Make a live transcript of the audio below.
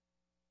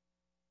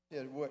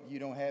Said, what, you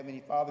don't have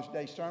any Father's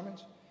Day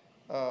sermons?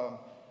 Let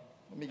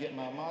me get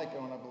my mic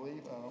on, I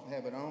believe. I don't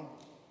have it on.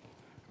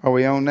 Are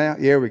we on now?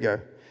 Yeah, we go.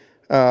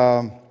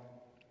 And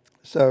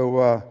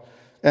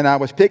I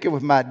was picking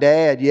with my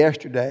dad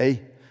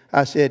yesterday.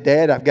 I said,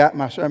 Dad, I've got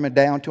my sermon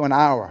down to an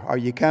hour. Are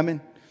you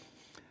coming?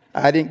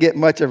 I didn't get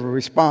much of a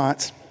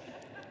response.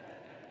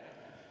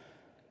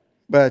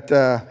 But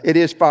it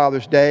is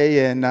Father's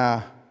Day,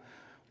 and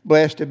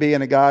blessed to be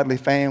in a godly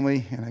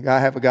family, and I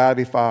have a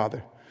godly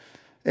father.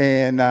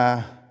 And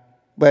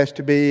blessed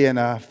to be in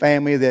a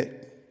family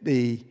that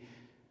the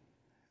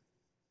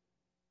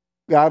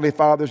godly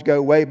fathers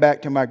go way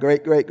back to my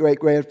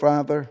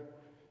great-great-great-grandfather,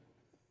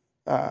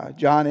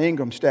 John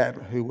Ingram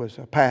Stadler, who was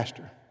a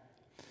pastor.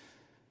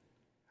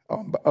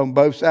 On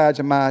both sides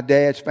of my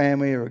dad's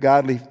family are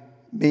godly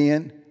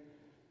men.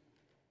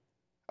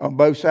 On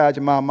both sides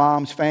of my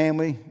mom's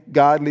family,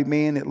 godly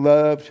men that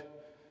loved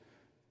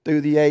through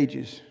the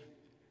ages.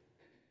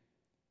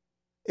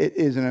 It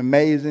is an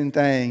amazing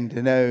thing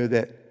to know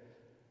that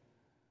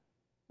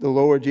the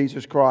Lord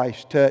Jesus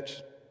Christ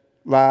touched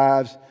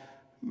lives.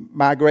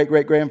 My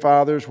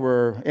great-great-grandfathers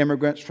were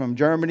immigrants from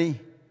Germany,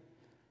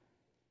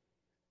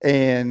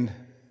 and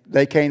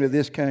they came to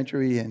this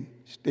country and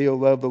still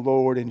loved the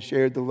Lord and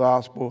shared the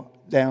gospel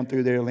down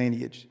through their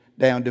lineage,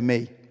 down to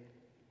me.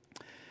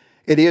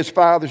 It is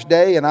Father's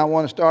Day, and I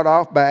want to start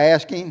off by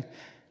asking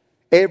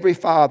every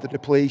father to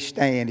please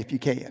stand if you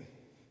can.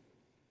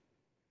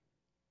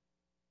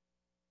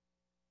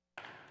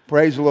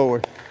 Praise the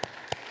Lord.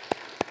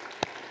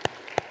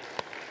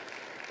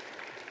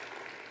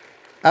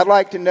 I'd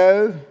like to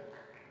know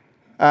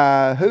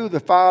who the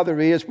father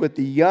is with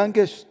the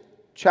youngest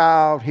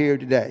child here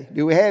today.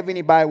 Do we have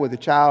anybody with a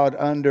child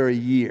under a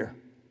year?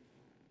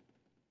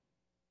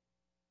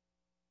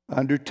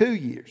 Under 2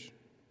 years?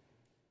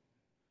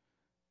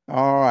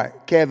 All right.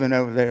 Kevin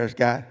over there has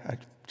got a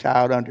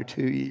child under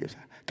 2 years.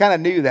 Kind of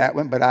knew that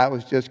one, but I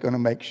was just going to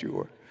make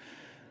sure.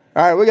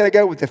 All right, we're going to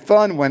go with the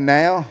fun one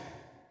now.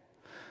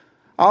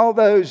 All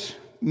those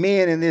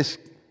men in this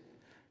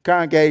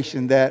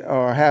congregation that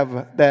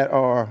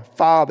are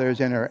fathers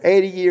and are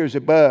 80 years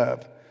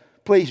above,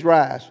 please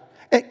rise.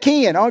 Hey,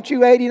 Ken, aren't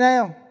you 80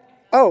 now?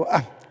 Oh,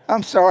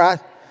 I'm sorry.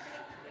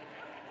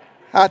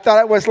 I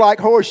thought it was like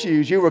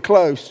horseshoes. You were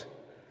close.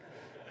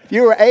 If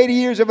you were 80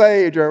 years of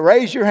age, or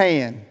raise your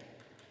hand.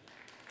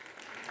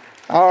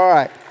 All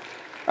right.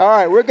 All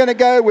right, we're going to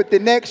go with the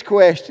next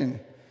question.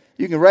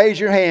 You can raise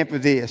your hand for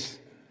this.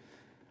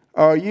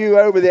 Are you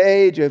over the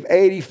age of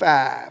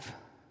 85?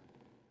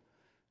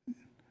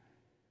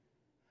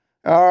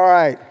 All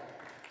right.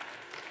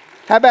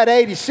 How about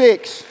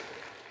 86?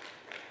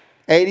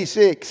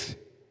 86.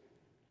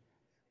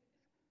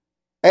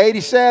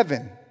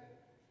 87.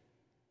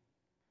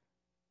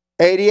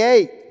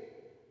 88.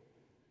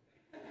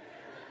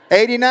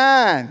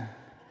 89.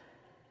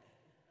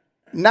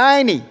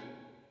 90.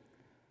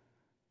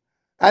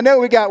 I know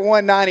we got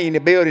 190 in the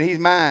building. He's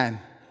mine.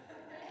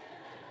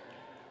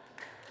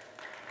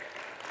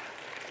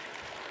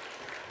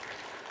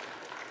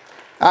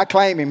 I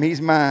claim him.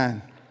 He's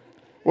mine.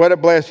 What a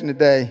blessing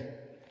today.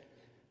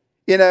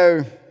 You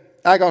know,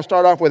 I'm going to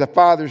start off with a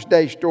Father's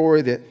Day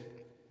story that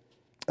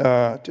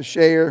to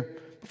share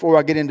before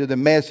I get into the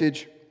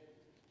message.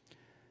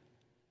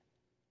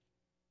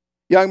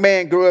 Young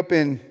man grew up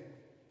in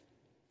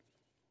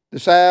the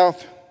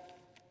South.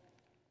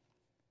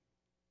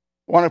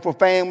 Wonderful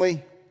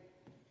family,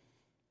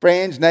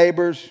 friends,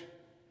 neighbors.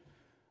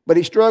 But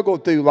he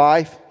struggled through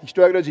life. He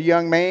struggled as a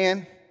young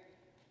man.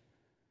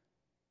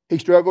 He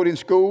struggled in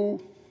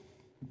school.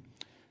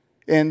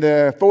 In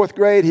the 4th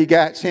grade, he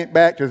got sent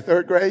back to the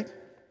 3rd grade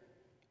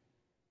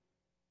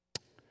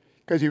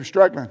because he was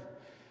struggling.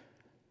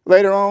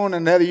 Later on,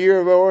 another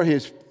year or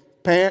his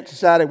parents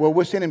decided, well,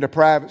 we'll send him to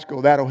private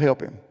school. That'll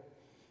help him.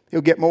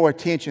 He'll get more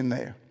attention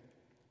there.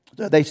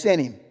 So they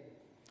sent him.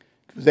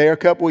 He was there a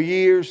couple of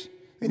years.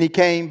 Then he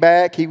came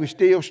back. He was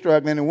still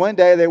struggling. And one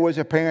day there was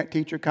a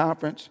parent-teacher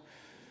conference.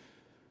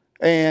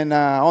 And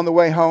on the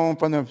way home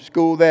from the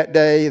school that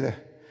day,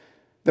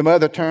 the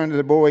mother turned to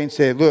the boy and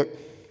said, look,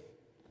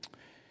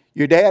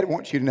 your dad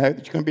wants you to know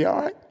that you're going to be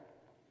all right.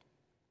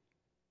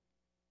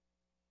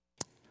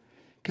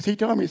 Because he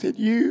told me, he said,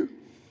 you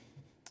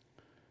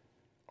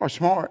are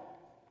smart.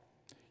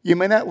 You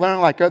may not learn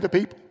like other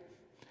people.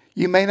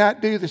 You may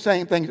not do the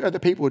same things other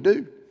people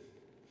do.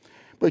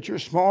 But you're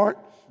smart,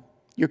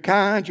 you're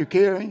kind, you're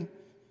caring,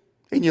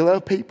 and you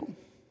love people.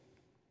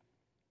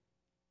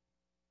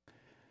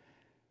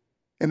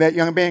 And that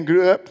young man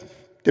grew up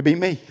to be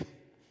me.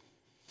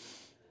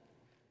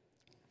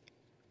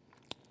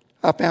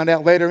 I found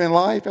out later in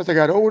life, as I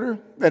got older,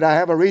 that I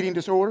have a reading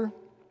disorder.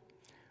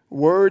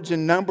 Words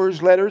and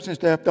numbers, letters and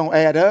stuff don't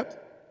add up.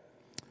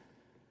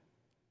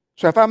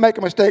 So if I make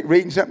a mistake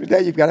reading something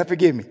today, you've got to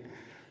forgive me.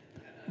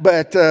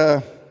 But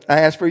I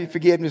ask for your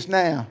forgiveness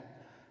now.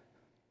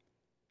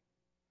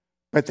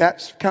 But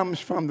that comes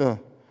from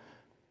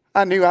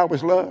I knew I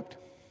was loved.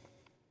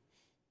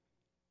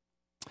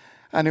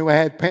 I knew I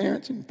had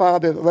parents and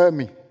father that loved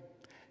me.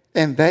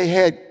 And they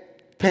had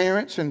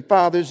parents and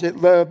fathers that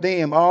loved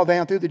them all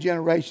down through the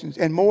generations.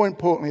 And more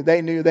importantly,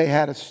 they knew they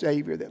had a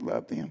Savior that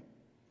loved them.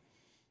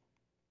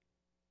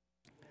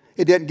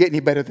 It doesn't get any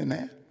better than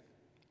that.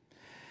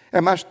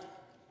 And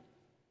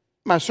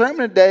my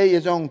sermon today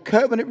is on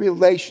covenant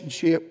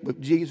relationship with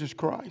Jesus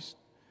Christ.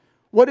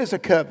 What is a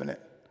covenant?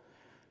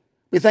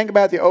 We think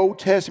about the Old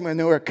Testament, and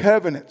there were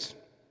covenants,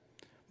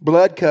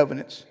 blood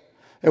covenants.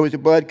 There was a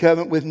blood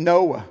covenant with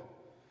Noah.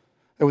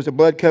 There was a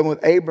blood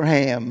covenant with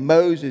Abraham,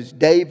 Moses,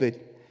 David.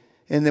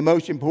 And the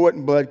most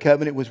important blood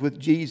covenant was with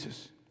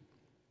Jesus.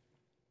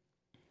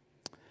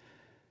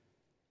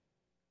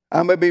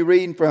 I'm going to be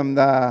reading from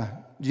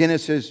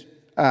Genesis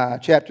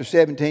chapter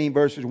 17,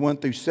 verses 1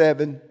 through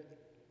 7.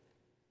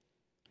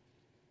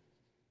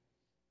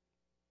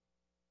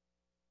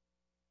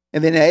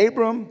 And then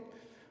Abram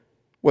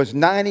was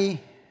 90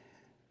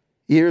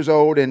 years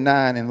old and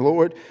 9. And the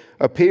Lord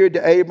appeared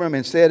to Abram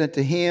and said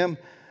unto him,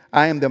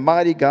 I am the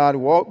mighty God,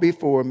 walk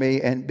before me,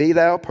 and be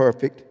thou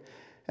perfect.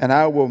 And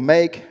I will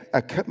make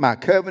my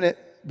covenant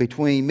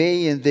between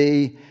me and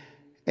thee,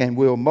 and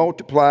will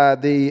multiply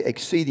thee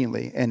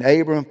exceedingly. And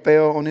Abram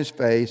fell on his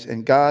face,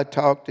 and God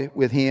talked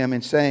with him,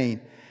 and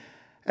saying,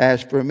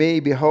 As for me,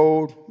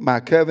 behold, my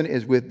covenant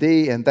is with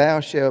thee, and thou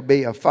shalt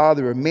be a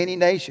father of many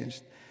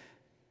nations.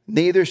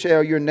 Neither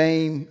shall your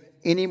name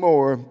any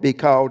more be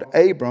called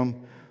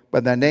Abram,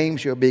 but thy name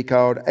shall be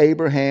called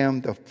Abraham,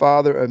 the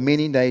father of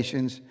many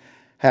nations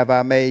have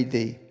I made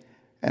thee.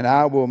 And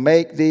I will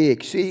make thee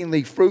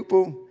exceedingly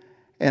fruitful,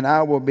 and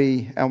I'll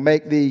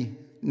make thee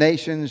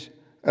nations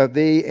of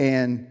thee,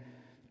 and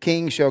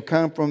kings shall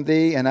come from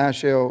thee, and I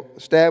shall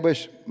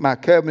establish my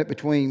covenant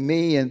between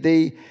me and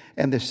thee,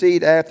 and the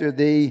seed after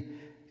thee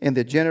in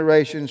the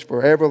generations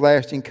for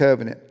everlasting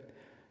covenant,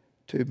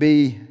 to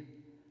be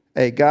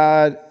a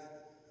God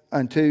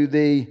unto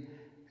thee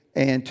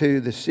and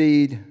to the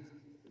seed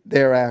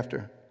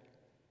thereafter.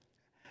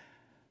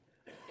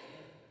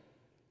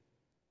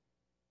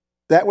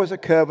 That was a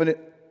covenant.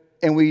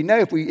 And we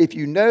know, if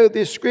you know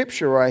this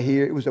scripture right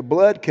here, it was a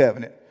blood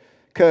covenant.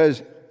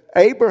 Because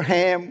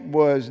Abraham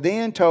was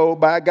then told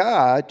by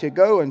God to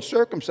go and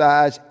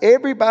circumcise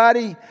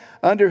everybody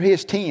under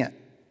his tent.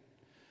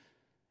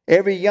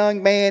 Every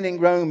young man and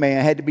grown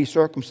man had to be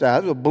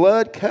circumcised. It was a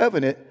blood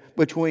covenant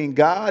between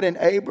God and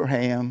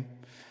Abraham.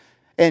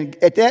 And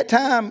at that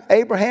time,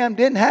 Abraham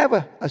didn't have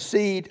a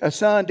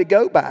son to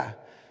go by.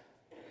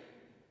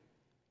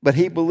 But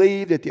he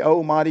believed that the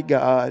Almighty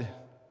God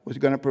was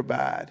going to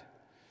provide.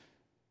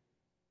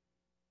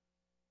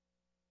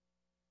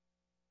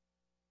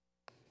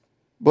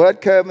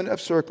 Blood covenant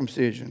of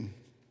circumcision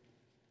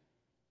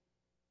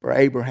for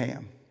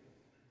Abraham.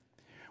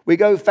 We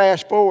go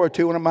fast forward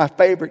to one of my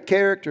favorite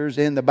characters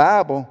in the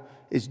Bible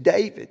is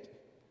David.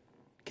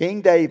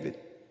 King David,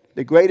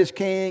 the greatest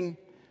king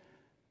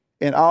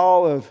in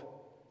all of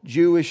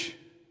Jewish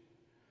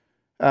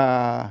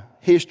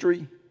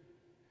history.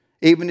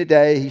 Even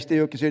today, he's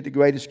still considered the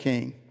greatest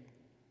king.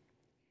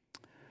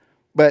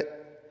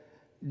 But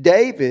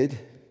David,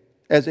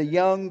 as a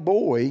young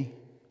boy,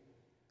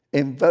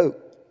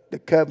 invoked the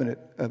covenant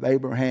of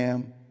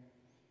Abraham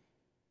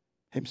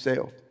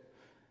himself.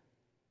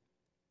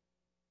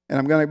 And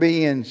I'm going to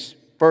be in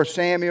 1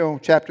 Samuel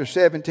chapter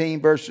 17,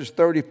 verses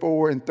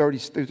 34 and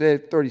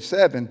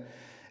 37.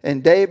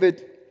 And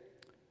David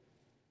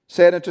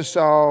said unto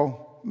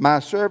Saul, My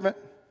servant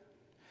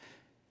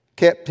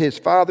kept his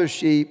father's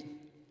sheep,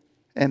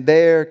 and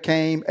there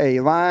came a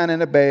lion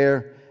and a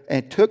bear,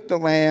 and took the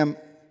lamb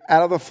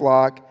out of the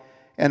flock.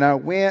 And I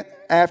went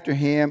after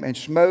him and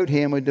smote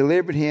him and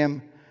delivered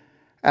him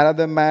out of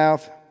the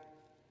mouth.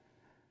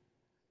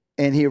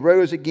 And he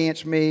arose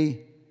against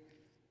me.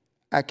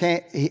 I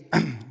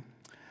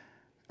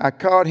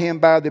caught him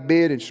by the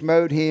beard and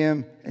smote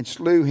him and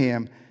slew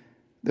him.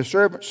 The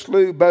servant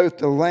slew both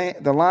the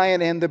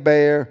lion and the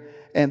bear,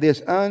 and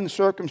this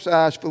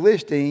uncircumcised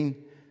Philistine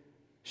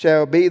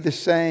shall be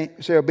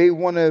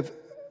one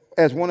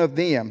of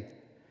them,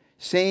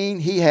 seeing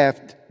he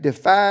hath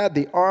defied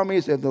the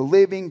armies of the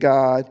living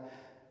God.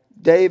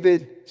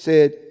 David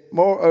said,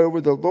 Moreover,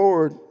 the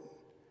Lord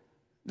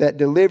that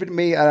delivered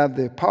me out of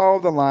the paw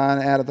of the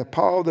lion, out of the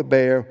paw of the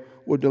bear,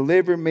 will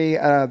deliver me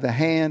out of the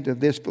hand of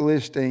this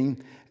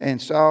Philistine.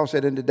 And Saul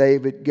said unto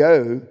David,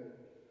 Go,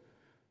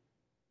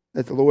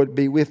 that the Lord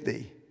be with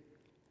thee.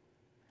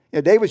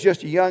 David was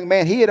just a young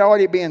man. He had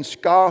already been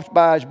scoffed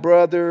by his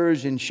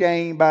brothers and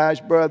shamed by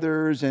his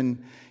brothers,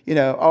 and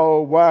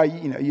oh, why,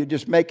 you're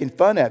just making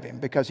fun of him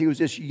because he was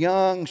this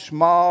young,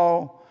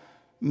 small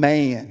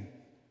man.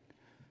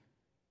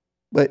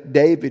 But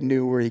David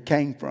knew where he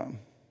came from.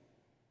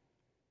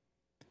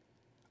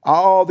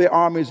 All the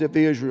armies of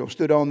Israel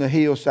stood on the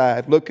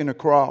hillside looking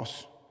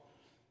across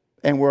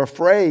and were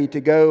afraid to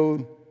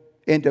go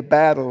into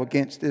battle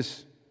against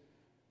this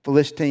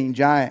Philistine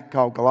giant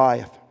called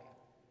Goliath.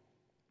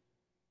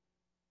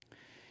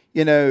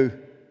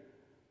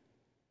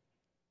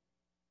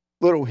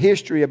 Little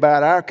history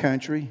about our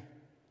country.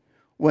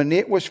 When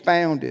it was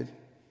founded,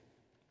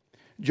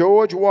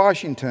 George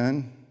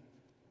Washington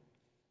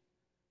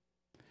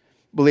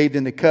believed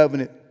in the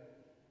covenant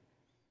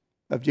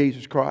of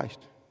Jesus Christ.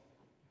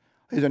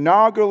 His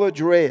inaugural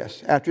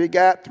address, after he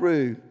got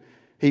through,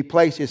 he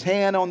placed his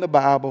hand on the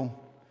Bible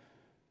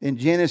in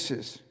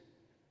Genesis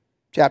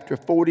chapter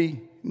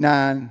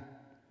 49,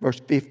 verse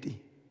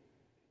 50.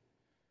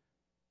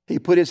 He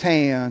put his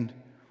hand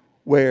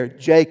where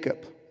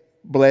Jacob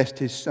blessed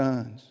his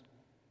sons.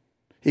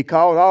 He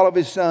called all of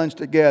his sons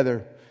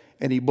together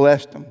and he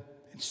blessed them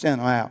and sent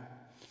them out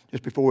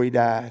just before he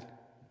died.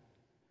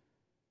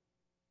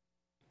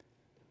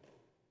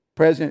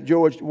 President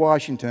George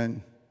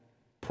Washington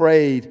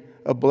prayed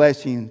a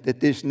blessing that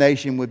this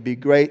nation would be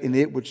great and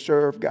it would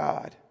serve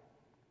God,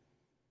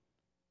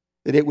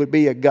 that it would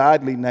be a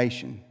godly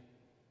nation.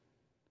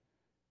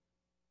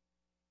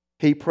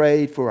 He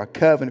prayed for a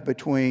covenant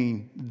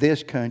between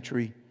this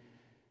country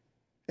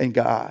and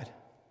God.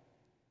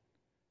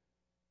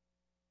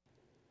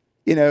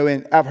 You know,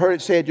 and I've heard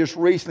it said just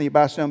recently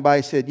by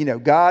somebody said, you know,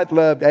 God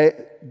loved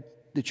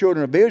the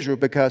children of Israel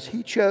because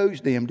he chose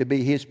them to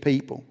be his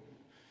people.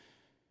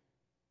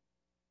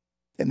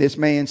 And this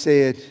man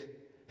said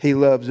he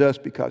loves us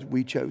because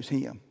we chose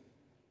him.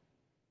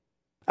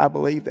 I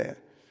believe that.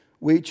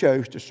 We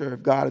chose to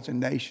serve God as a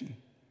nation.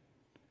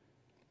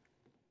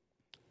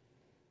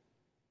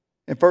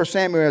 In 1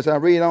 Samuel, as I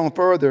read on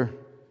further,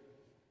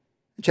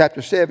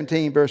 chapter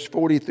 17, verse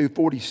 40 through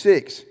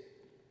 46,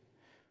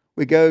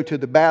 we go to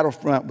the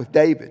battlefront with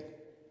David.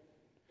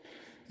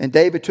 And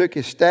David took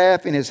his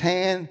staff in his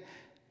hand,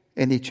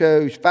 and he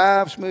chose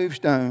 5 smooth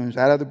stones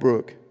out of the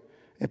brook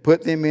and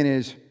put them in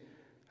his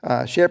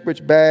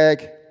shepherd's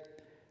bag,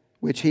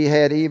 which he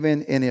had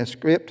even in his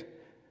scrip,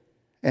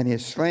 and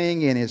his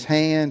sling in his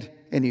hand,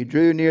 and he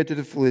drew near to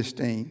the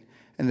Philistine.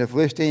 And the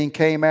Philistine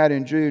came out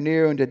and drew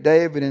near unto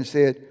David and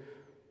said,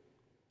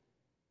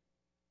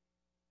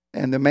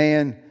 and the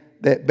man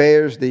that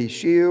bears the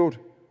shield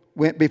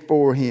went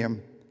before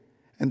him.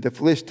 And the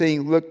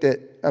Philistine looked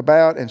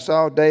about and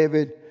saw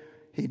David.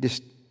 He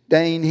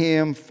disdained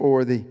him,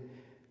 for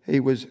he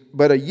was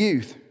but a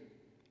youth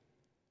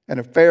and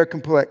a fair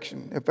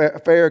complexion, a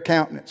fair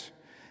countenance.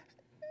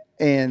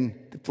 And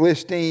the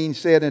Philistine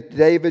said unto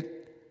David,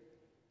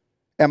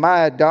 am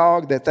I a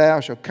dog that thou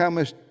shalt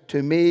comest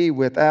to me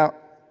with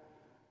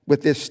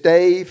this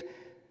stave?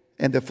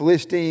 And the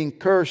Philistine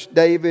cursed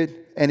David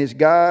and his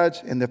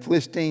gods. And the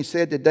Philistine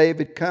said to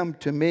David, come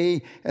to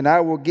me, and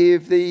I will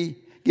give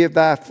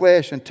thy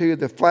flesh unto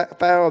the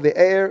fowl of the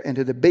air and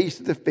to the beasts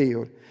of the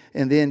field.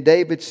 And then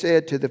David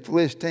said to the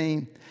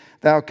Philistine,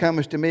 thou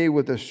comest to me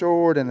with a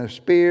sword and a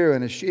spear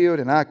and a shield,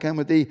 and I come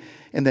with thee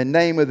in the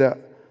name of the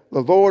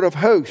Lord of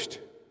hosts,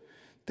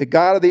 the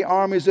God of the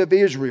armies of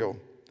Israel,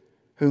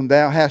 whom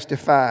thou hast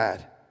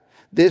defied.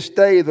 This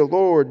day the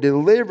Lord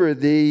deliver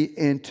thee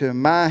into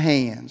my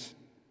hands,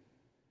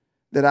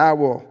 that I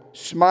will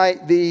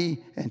smite thee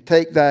and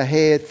take thy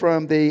head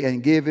from thee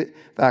and give it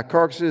thy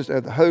carcasses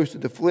of the host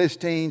of the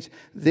Philistines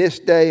this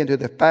day unto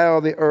the fowl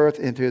of the earth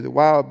and to the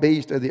wild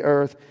beast of the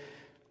earth,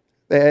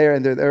 the air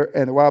and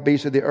the wild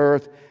beasts of the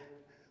earth,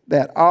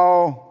 that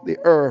all the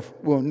earth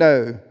will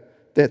know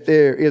that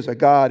there is a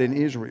God in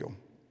Israel.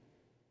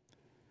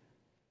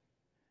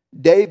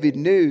 David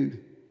knew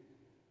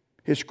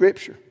his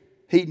scripture.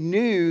 He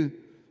knew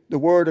the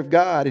word of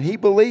God and he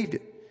believed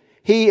it.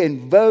 He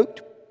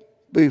invoked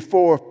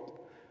before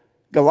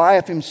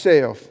Goliath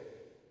himself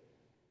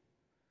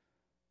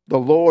the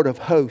Lord of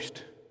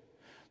hosts.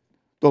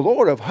 The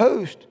Lord of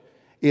hosts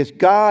is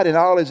God and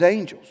all his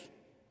angels.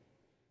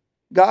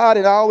 God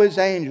and all his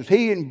angels.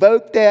 He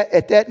invoked that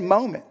at that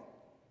moment,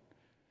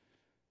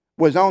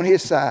 was on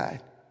his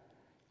side.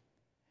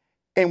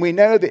 And we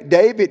know that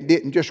David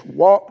didn't just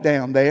walk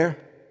down there.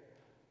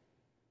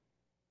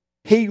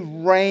 He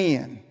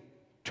ran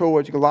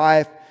towards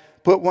Goliath,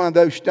 put one of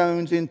those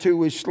stones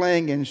into his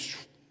sling and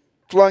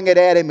flung it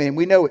at him, and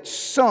we know it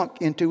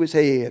sunk into his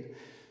head,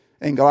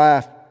 and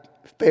Goliath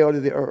fell to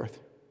the earth.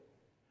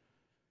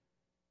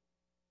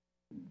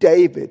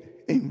 David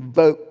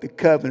invoked the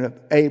covenant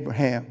of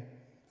Abraham,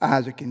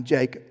 Isaac, and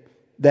Jacob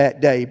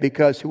that day,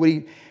 because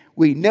we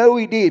know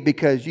he did,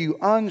 because you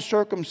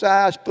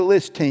uncircumcised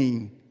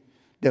Philistine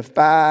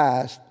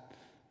defies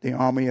the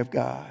army of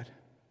God.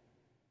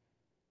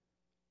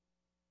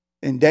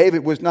 And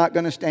David was not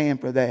going to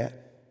stand for that.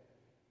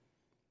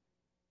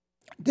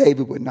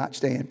 David would not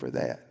stand for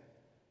that.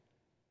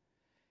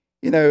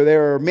 You know,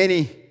 there are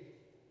many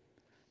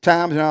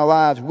times in our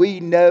lives we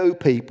know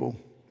people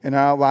in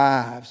our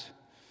lives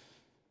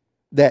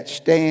that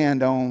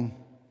stand on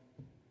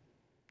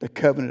the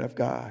covenant of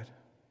God,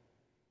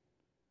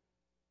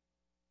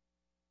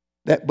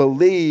 that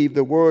believe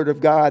the word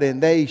of God,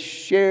 and they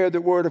share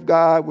the word of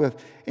God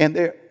with,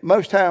 and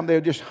most time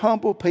they're just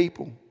humble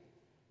people.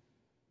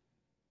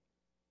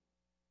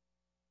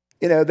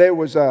 You know, there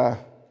was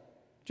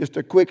just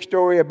a quick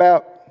story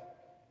about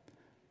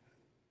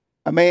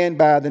a man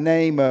by the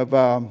name of,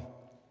 let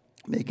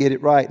me get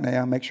it right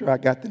now, make sure I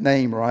got the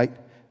name right.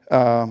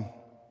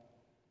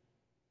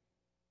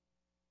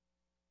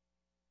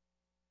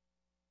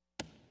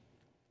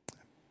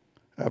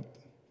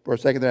 For a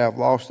second there, I've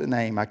lost the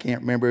name. I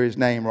can't remember his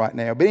name right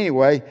now. But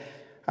anyway,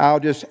 I'll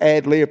just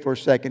ad-lib for a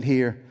second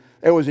here.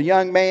 There was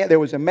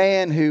a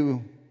man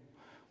who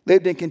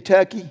lived in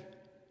Kentucky.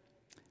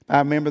 I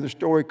remember the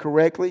story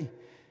correctly.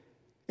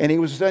 And he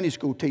was a Sunday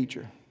school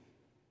teacher.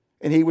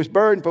 And he was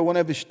burdened for one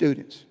of his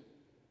students.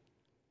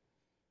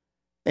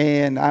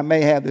 And I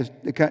may have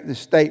the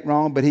state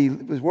wrong, but he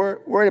was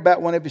worried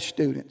about one of his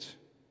students.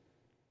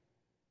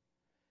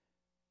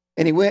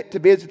 And he went to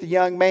visit the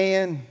young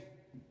man.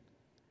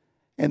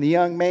 And the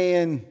young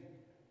man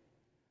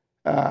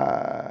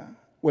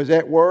was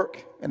at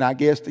work. And I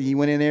guess he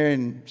went in there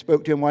and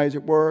spoke to him while he was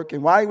at work.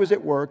 And while he was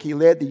at work, he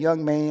led the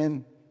young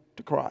man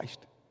to Christ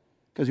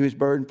because he was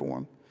burdened for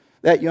him.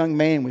 That young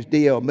man was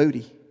D.L.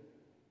 Moody.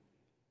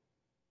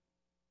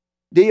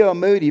 D.L.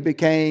 Moody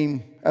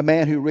became a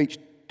man who reached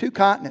 2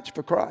 continents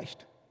for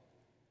Christ.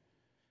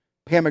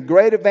 Became a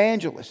great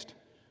evangelist.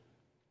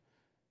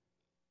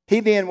 He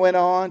then went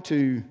on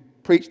to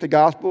preach the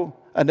gospel.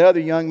 Another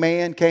young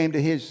man came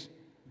to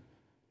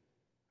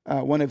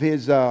one of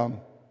his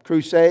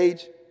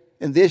crusades,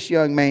 and this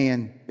young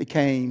man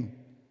became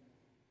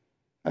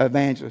an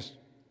evangelist.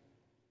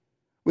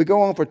 We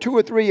go on for 2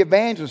 or 3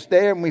 evangelists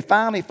there, and we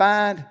finally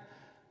find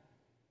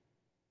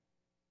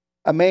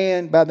a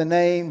man by the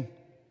name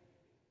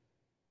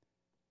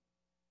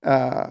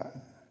of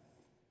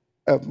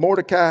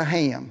Mordecai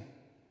Ham.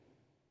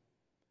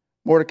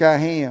 Mordecai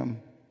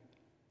Ham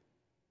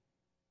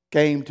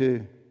came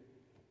to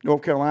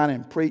North Carolina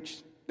and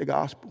preached the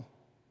gospel.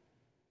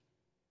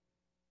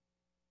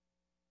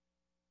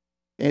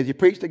 As he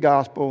preached the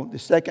gospel, the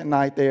second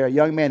night there, a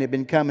young man had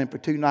been coming for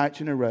 2 nights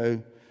in a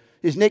row.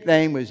 His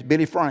nickname was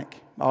Billy Frank.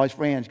 All his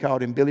friends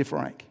called him Billy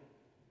Frank.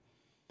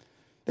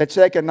 That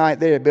second night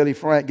there, Billy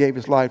Frank gave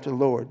his life to the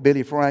Lord.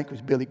 Billy Frank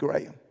was Billy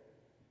Graham.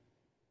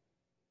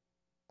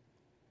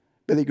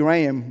 Billy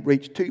Graham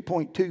reached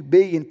 2.2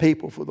 billion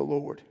people for the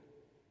Lord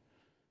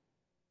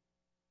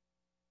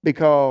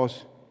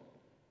because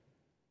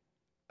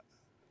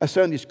a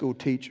Sunday school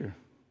teacher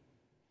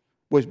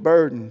was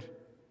burdened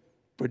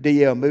for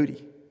D.L.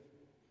 Moody.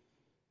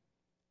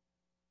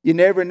 You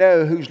never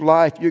know whose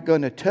life you're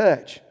going to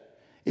touch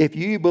if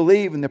you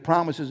believe in the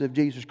promises of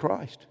Jesus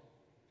Christ.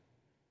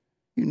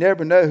 You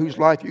never know whose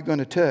life you're going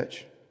to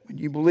touch when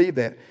you believe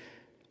that.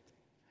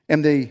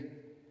 And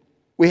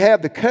we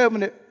have the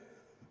covenant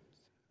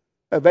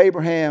of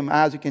Abraham,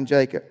 Isaac, and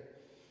Jacob.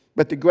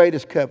 But the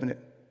greatest covenant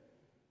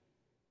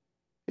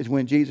is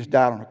when Jesus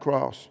died on the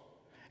cross.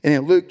 And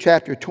in Luke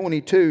chapter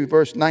 22,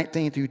 verse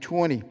 19 through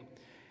 20,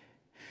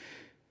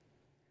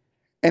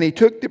 and he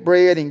took the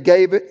bread and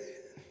gave it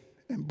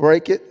and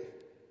brake it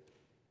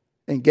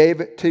and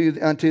gave it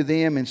unto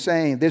them and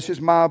saying, "This is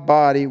my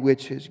body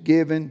which is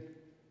given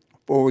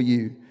for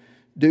you.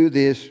 Do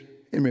this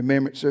in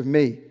remembrance of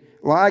me."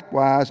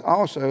 Likewise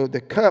also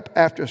the cup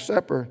after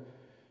supper,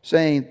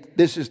 saying,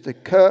 "This is the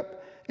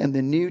cup and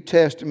the New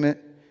Testament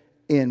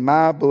in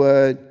my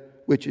blood,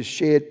 which is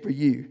shed for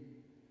you."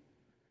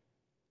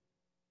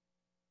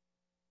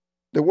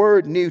 The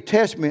word New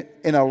Testament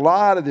in a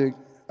lot of the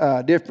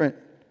different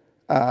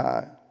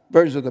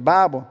versions of the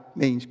Bible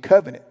means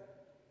covenant,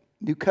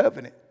 new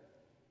covenant.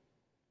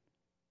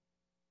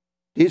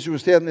 Jesus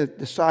was telling the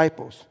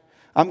disciples,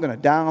 "I'm going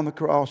to die on the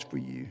cross for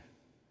you."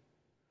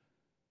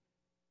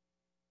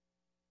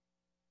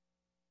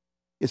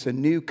 It's a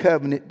new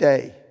covenant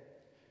day.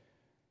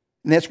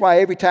 And that's why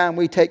every time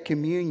we take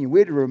communion,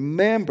 we're to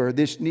remember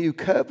this new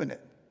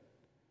covenant.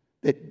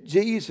 That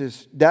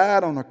Jesus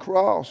died on the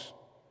cross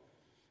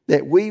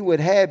that we would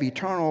have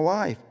eternal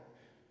life.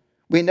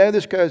 We know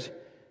this because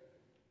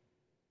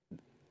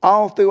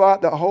all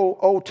throughout the whole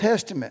Old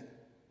Testament,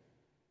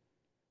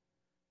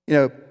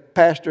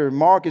 Pastor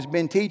Mark has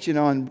been teaching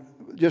on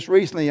just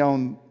recently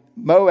on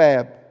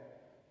Moab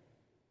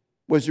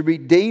was the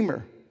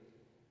Redeemer.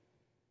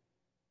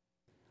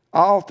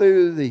 All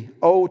through the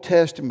Old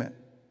Testament,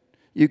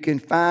 you can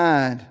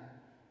find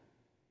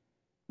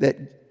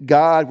that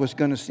God was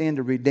going to send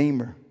a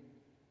Redeemer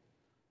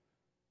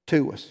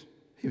to us.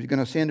 He was going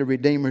to send a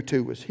Redeemer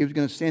to us. He was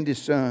going to send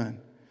His Son.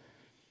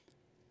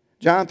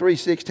 John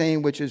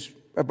 3:16, which is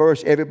a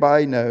verse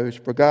everybody knows.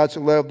 "For God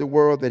so loved the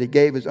world that He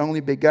gave His only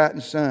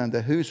begotten Son,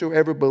 that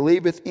whosoever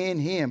believeth in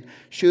Him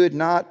should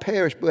not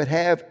perish, but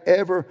have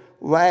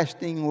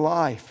everlasting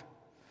life."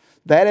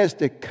 That is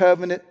the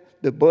covenant,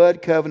 the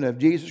blood covenant of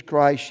Jesus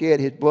Christ shed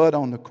His blood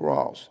on the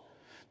cross,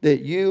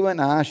 that you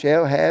and I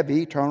shall have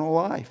eternal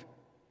life.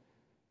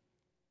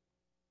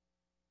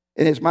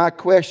 And it's my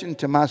question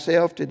to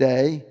myself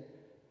today,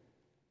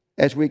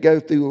 as we go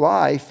through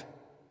life,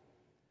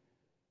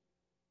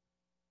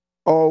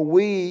 are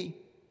we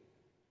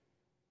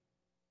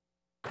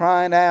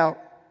crying out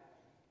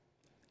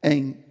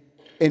and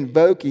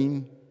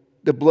invoking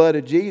the blood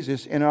of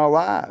Jesus in our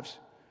lives?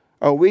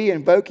 Are we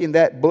invoking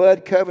that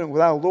blood covenant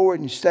with our Lord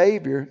and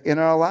Savior in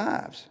our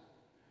lives?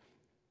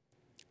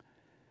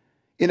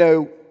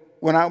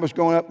 When I was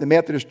growing up in the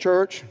Methodist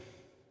Church,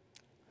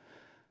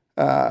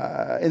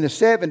 in the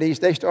 70s,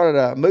 they started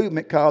a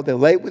movement called the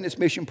Late Witness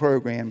Mission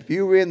Program. If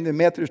you were in the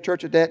Methodist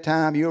Church at that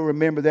time, you'll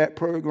remember that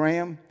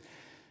program.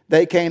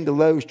 They came to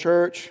Lowe's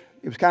Church.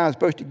 It was kind of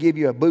supposed to give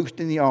you a boost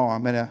in the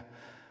arm.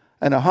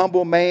 And a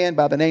humble man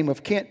by the name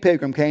of Kent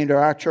Pilgrim came to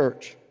our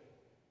church.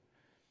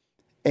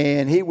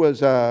 And he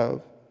was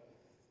a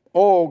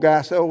oil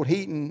guy, sold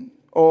heating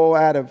oil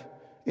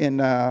in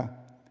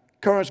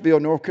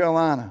Currentsville, North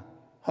Carolina.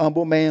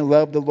 Humble man,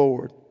 loved the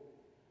Lord.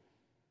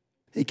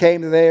 He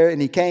came there,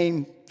 and he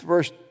came the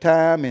first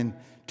time, and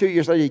 2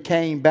 years later he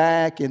came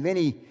back, and then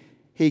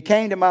he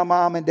came to my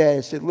mom and dad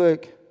and said,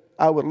 look,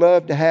 I would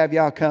love to have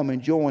y'all come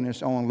and join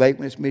us on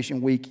Lakeland's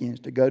Mission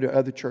weekends to go to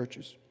other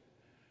churches,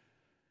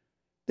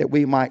 that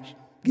we might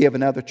give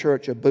another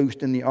church a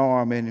boost in the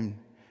arm and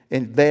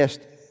invest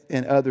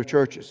in other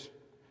churches.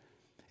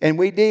 And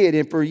we did.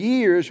 And for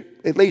years,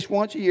 at least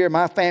once a year,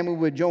 my family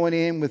would join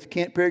in with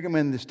Kent Pilgrim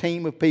and this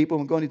team of people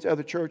and going to these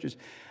other churches.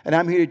 And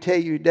I'm here to tell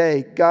you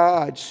today,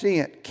 God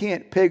sent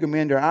Kent Pilgrim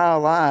into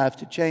our lives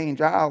to change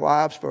our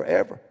lives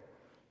forever.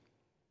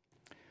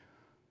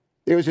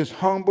 There was this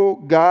humble,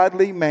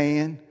 godly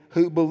man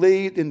who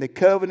believed in the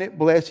covenant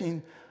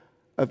blessing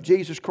of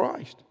Jesus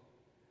Christ.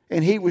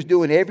 And he was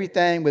doing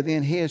everything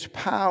within his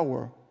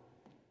power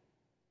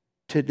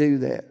to do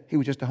that. He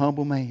was just a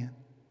humble man.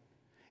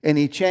 And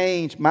he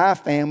changed my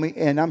family,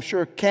 and I'm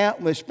sure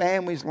countless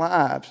families'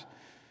 lives,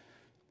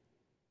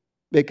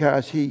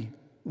 because he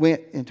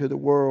went into the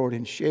world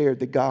and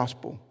shared the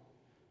gospel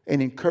and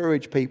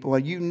encouraged people.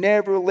 And you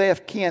never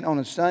left Kent on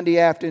a Sunday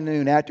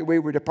afternoon after we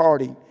were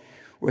departing,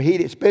 where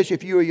he, especially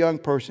if you were a young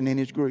person in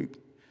his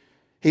group,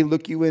 he'd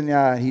look you in the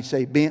eye and he'd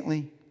say,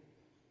 Bentley,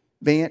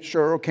 Vince,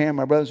 Cheryl, Cam,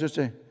 my brother and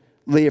sister,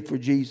 live for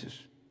Jesus.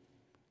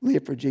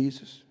 Live for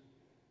Jesus.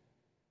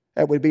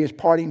 That would be his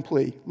parting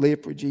plea.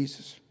 Live for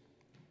Jesus.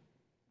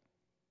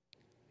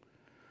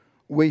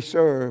 We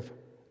serve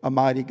a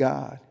mighty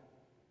God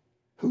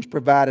who's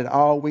provided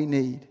all we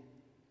need.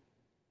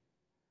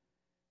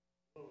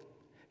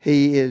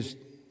 He has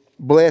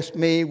blessed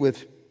me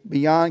with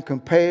beyond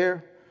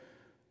compare.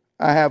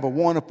 I have a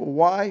wonderful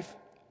wife,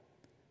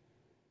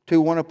 2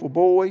 wonderful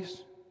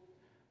boys.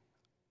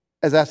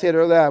 As I said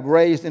earlier, I've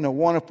raised in a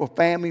wonderful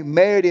family,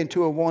 married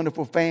into a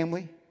wonderful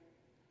family.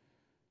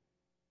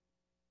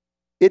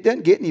 It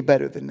doesn't get any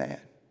better than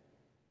that,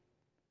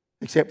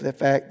 except for the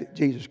fact that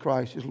Jesus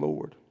Christ is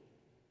Lord.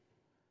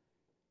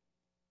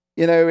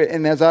 You know,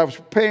 and as I was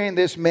preparing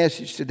this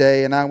message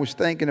today, and I was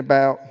thinking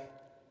about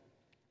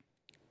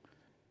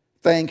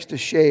things to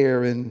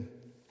share, and,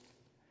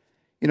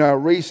 you know, I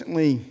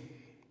recently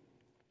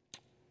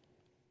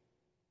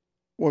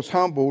was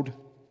humbled.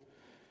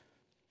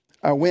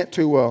 I went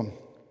to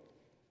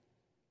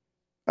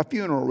a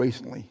funeral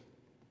recently,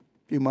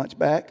 a few months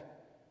back,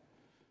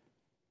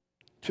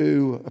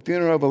 to a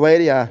funeral of a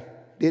lady I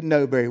didn't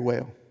know very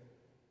well.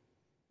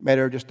 Met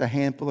her just a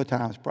handful of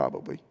times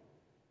probably.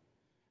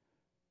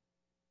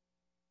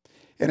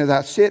 And as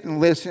I sit and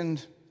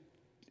listened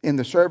in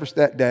the service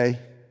that day,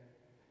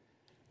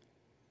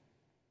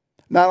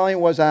 not only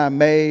was I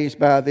amazed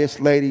by this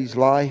lady's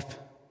life,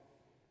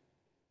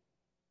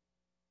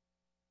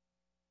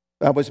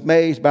 I was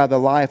amazed by the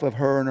life of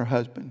her and her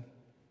husband.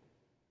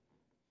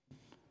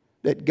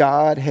 That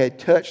God had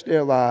touched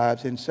their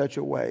lives in such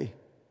a way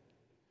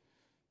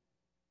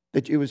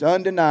that it was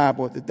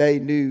undeniable that they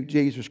knew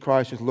Jesus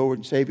Christ as Lord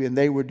and Savior, and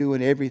they were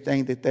doing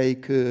everything that they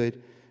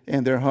could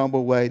in their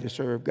humble way to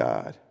serve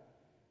God.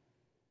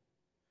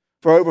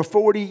 For over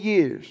 40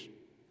 years,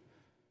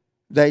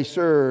 they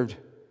served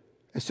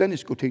as Sunday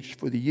school teachers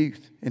for the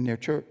youth in their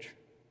church.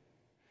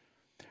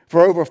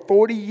 For over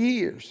 40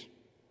 years,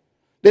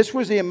 this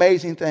was the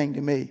amazing thing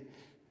to me.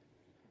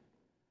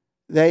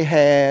 They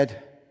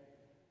had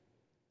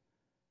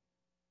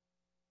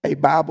a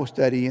Bible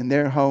study in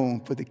their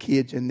home for the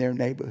kids in their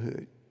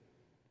neighborhood.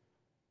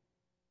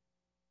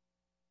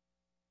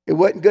 It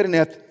wasn't good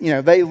enough. You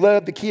know, they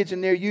loved the kids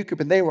in their youth group,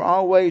 and they were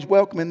always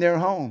welcome in their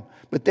home.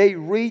 But they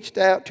reached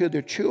out to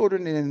their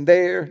children in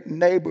their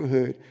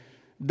neighborhood.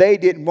 They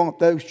didn't want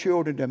those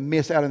children to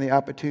miss out on the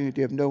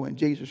opportunity of knowing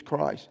Jesus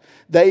Christ.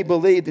 They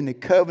believed in the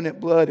covenant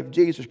blood of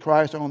Jesus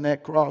Christ on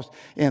that cross,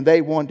 and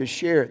they wanted to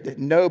share it, that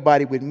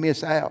nobody would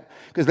miss out.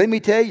 Because let me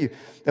tell you,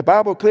 the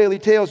Bible clearly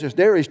tells us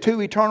there is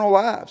 2 eternal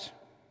lives.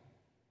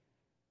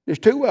 There's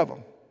 2 of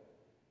them.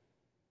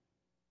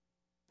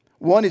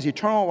 One is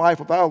eternal life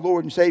with our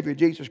Lord and Savior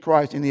Jesus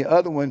Christ, and the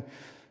other one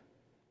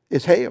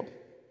is hell.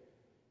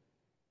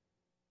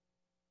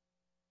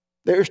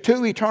 There's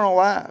 2 eternal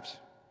lives.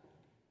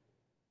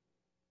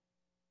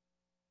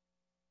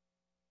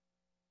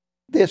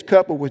 This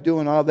couple was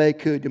doing all they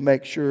could to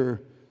make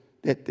sure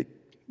that the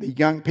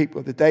young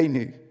people that they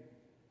knew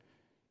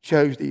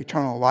chose the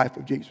eternal life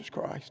of Jesus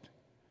Christ.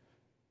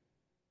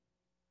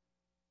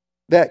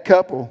 That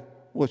couple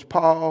was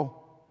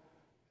Paul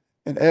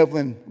and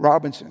Evelyn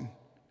Robinson,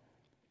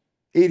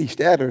 Edie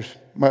Stadler's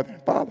mother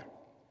and father.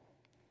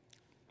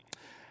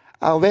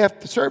 I left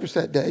the service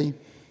that day,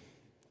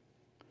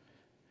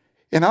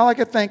 and all I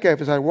could think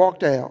of as I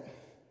walked out,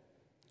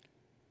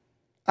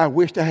 I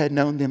wished I had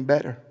known them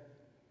better.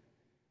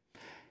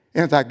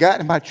 And as I got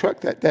in my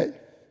truck that day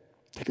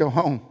to go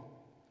home,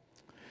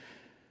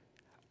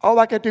 all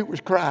I could do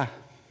was cry.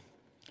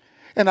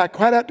 And I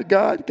cried out to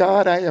God,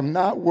 God, I am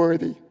not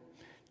worthy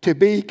to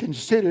be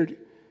considered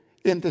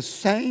in the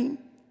same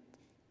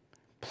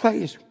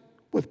place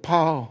with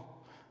Paul.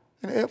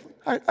 And if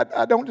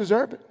I don't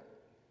deserve it.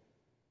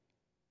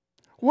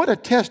 What a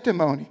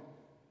testimony.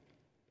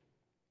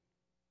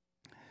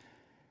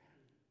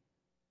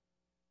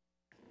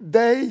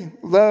 They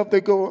love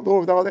the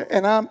Lord with all that.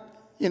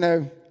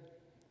 And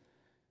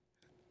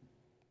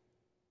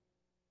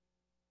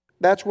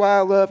that's why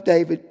I love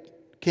David,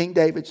 King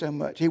David, so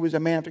much. He was a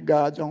man after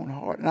God's own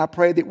heart. And I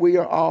pray that we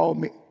are all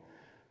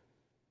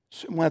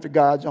someone after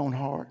God's own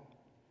heart.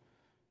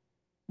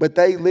 But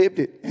they lived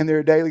it in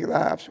their daily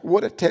lives.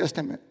 What a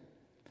testament.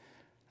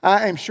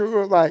 I am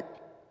sure, like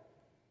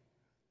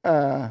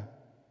the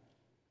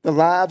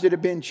lives that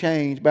have been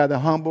changed by the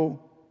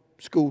humble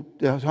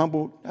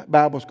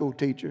Bible school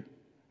teacher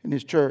in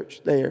his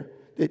church there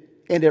that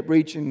ended up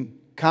reaching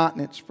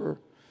continents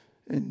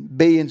and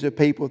billions of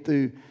people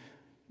through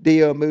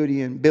D.L.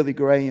 Moody and Billy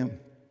Graham.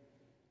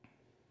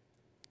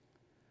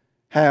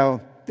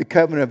 How the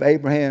covenant of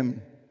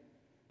Abraham,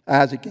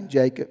 Isaac, and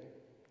Jacob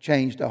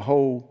changed the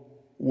whole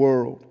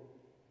world.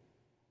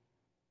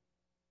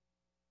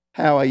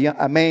 How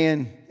a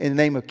man in the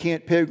name of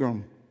Kent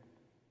Pilgrim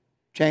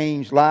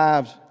changed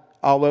lives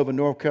all over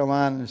North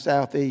Carolina and the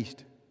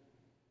Southeast.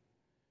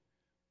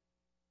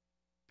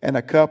 And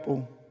a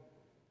couple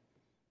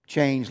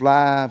changed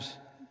lives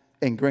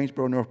in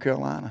Greensboro, North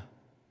Carolina.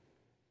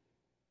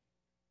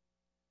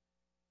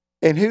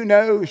 And who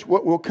knows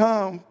what will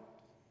come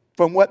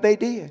from what they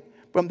did,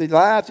 from the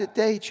lives that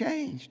they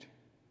changed.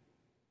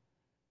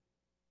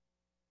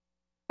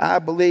 I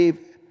believe,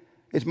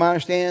 it's my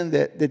understanding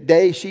that the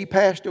day she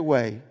passed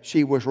away,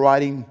 she was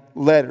writing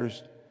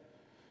letters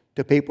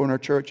to people in her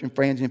church and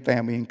friends and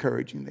family,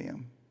 encouraging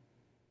them.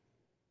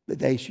 The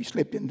day she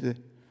slipped into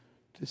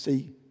to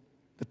see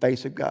the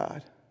face of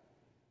God.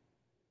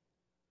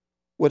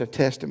 What a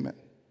testament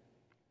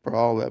for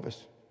all of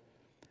us.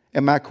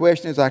 And my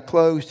question as I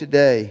close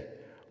today,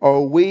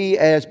 are we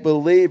as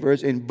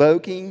believers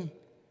invoking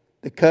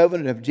the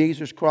covenant of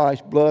Jesus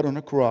Christ's blood on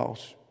the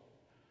cross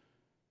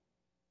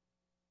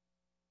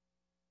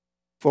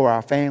for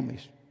our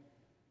families,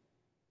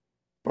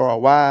 for our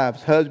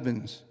wives,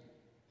 husbands,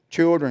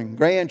 children,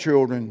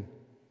 grandchildren,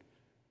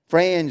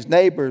 friends,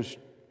 neighbors,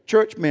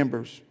 church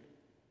members,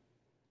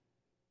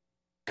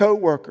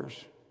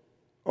 co-workers?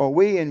 Are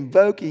we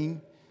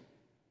invoking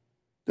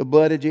the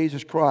blood of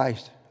Jesus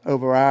Christ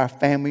over our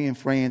family and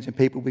friends and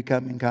people we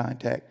come in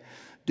contact?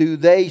 Do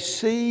they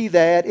see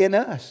that in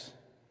us?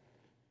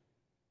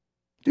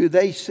 Do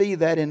they see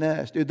that in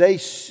us? Do they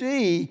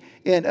see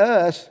in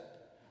us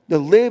the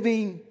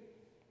living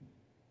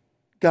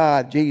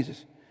God,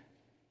 Jesus?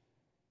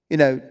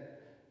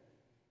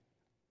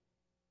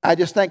 I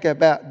just think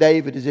about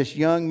David as this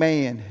young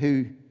man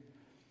who,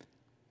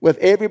 with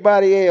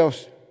everybody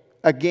else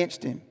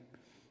against him,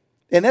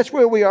 and that's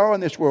where we are in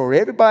this world.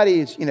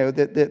 Everybody is,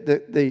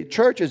 the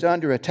church is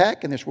under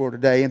attack in this world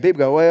today. And people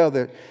go, well,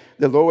 the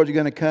Lord's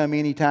going to come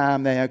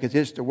anytime now because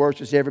it's the worst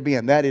it's ever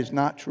been. That is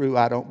not true,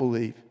 I don't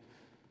believe.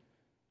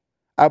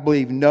 I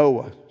believe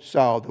Noah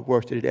saw the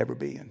worst it had ever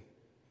been.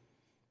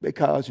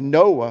 Because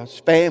Noah's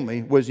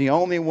family was the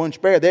only one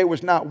spared. There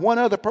was not one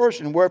other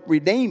person worth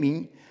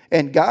redeeming,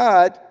 and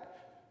God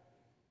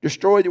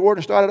destroyed the world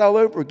and started all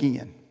over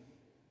again.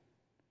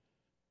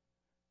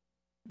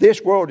 This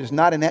world is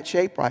not in that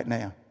shape right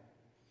now.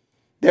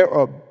 There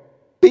are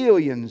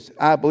billions,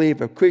 I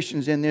believe, of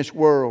Christians in this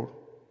world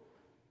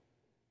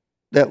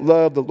that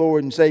love the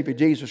Lord and Savior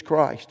Jesus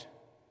Christ.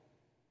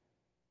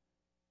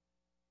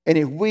 And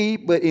if we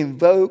but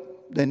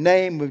invoke the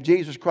name of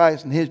Jesus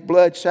Christ and His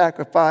blood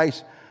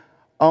sacrifice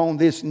on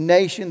this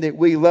nation that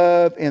we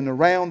love and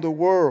around the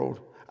world,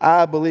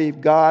 I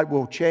believe God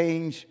will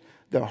change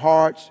the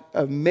hearts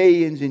of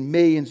millions and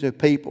millions of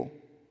people.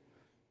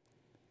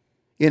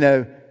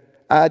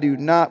 I do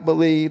not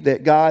believe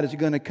that God is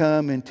going to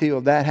come until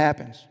that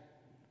happens.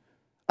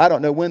 I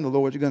don't know when the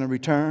Lord's going to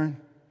return.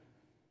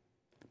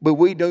 But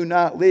we do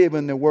not live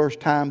in the worst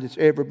times it's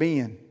ever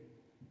been.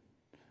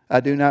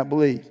 I do not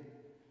believe.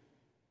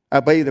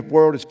 I believe the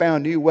world has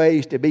found new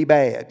ways to be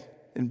bad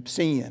and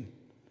sin.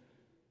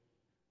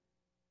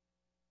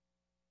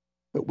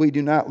 But we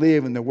do not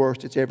live in the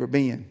worst it's ever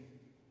been.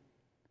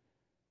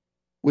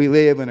 We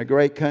live in a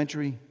great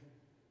country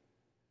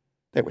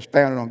that was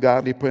founded on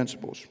godly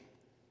principles.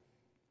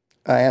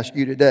 I ask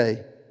you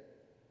today,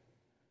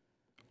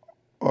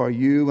 are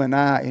you and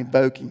I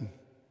invoking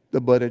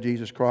the blood of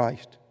Jesus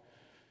Christ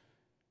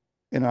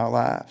in our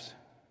lives?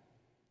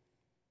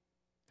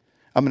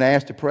 I'm going to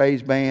ask the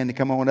praise band to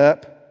come on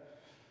up.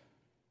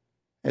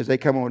 As they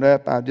come on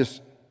up,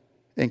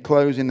 in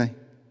closing,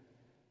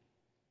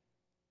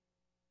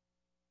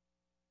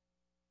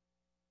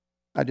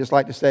 I'd just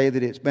like to say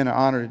that it's been an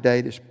honor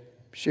today to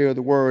share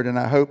the word, and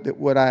I hope that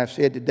what I have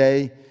said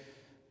today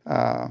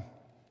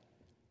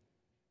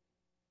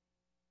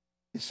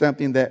is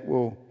something that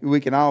we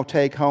can all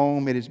take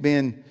home. It has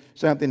been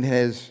something that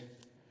has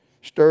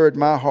stirred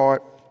my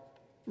heart,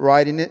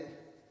 writing it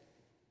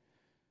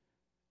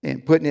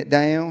and putting it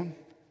down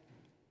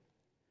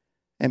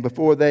And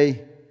before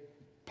they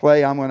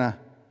play, I'm going to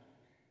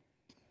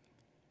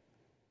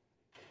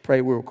pray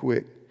real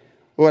quick.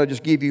 Lord, I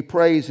just give you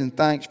praise and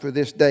thanks for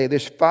this day,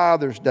 this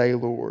Father's Day,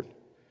 Lord,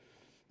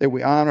 that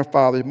we honor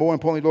fathers. More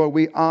importantly, Lord,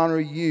 we honor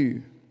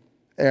you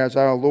as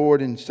our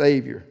Lord and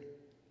Savior.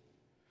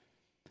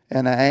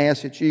 And I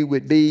ask that you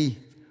would be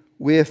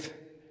with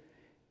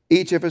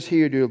each of us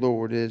here, dear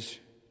Lord, as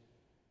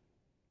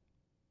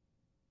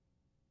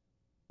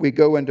we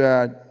go into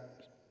our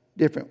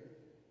different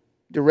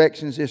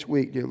directions this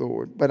week, dear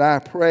Lord. But I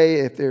pray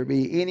if there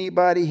be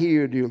anybody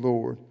here, dear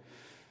Lord,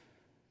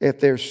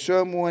 if there's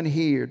someone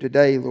here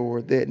today,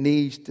 Lord, that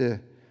needs to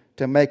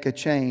make a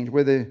change,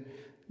 whether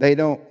they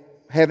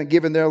haven't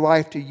given their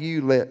life to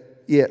you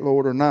yet,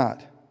 Lord, or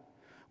not,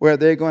 where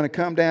they're going to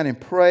come down and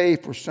pray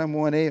for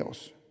someone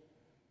else.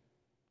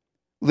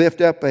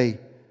 Lift up a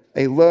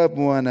loved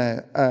one,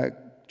 a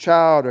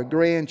child, a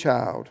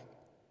grandchild.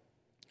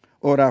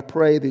 Lord, I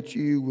pray that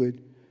you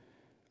would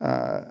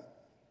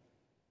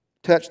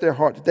touch their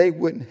heart, that they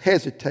wouldn't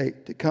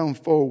hesitate to come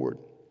forward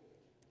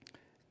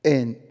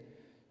and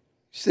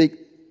seek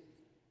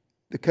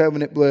the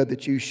covenant blood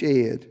that you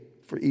shed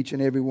for each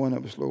and every one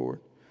of us, Lord.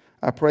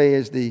 I pray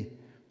as the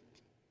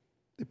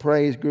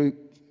praise group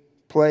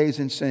plays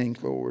and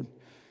sings, Lord,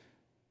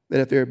 that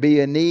if there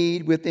be a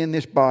need within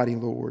this body,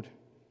 Lord,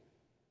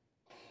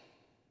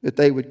 that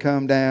they would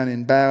come down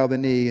and bow the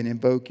knee and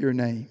invoke your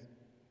name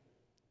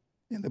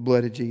in the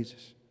blood of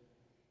Jesus.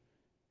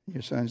 In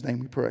your Son's name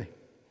we pray.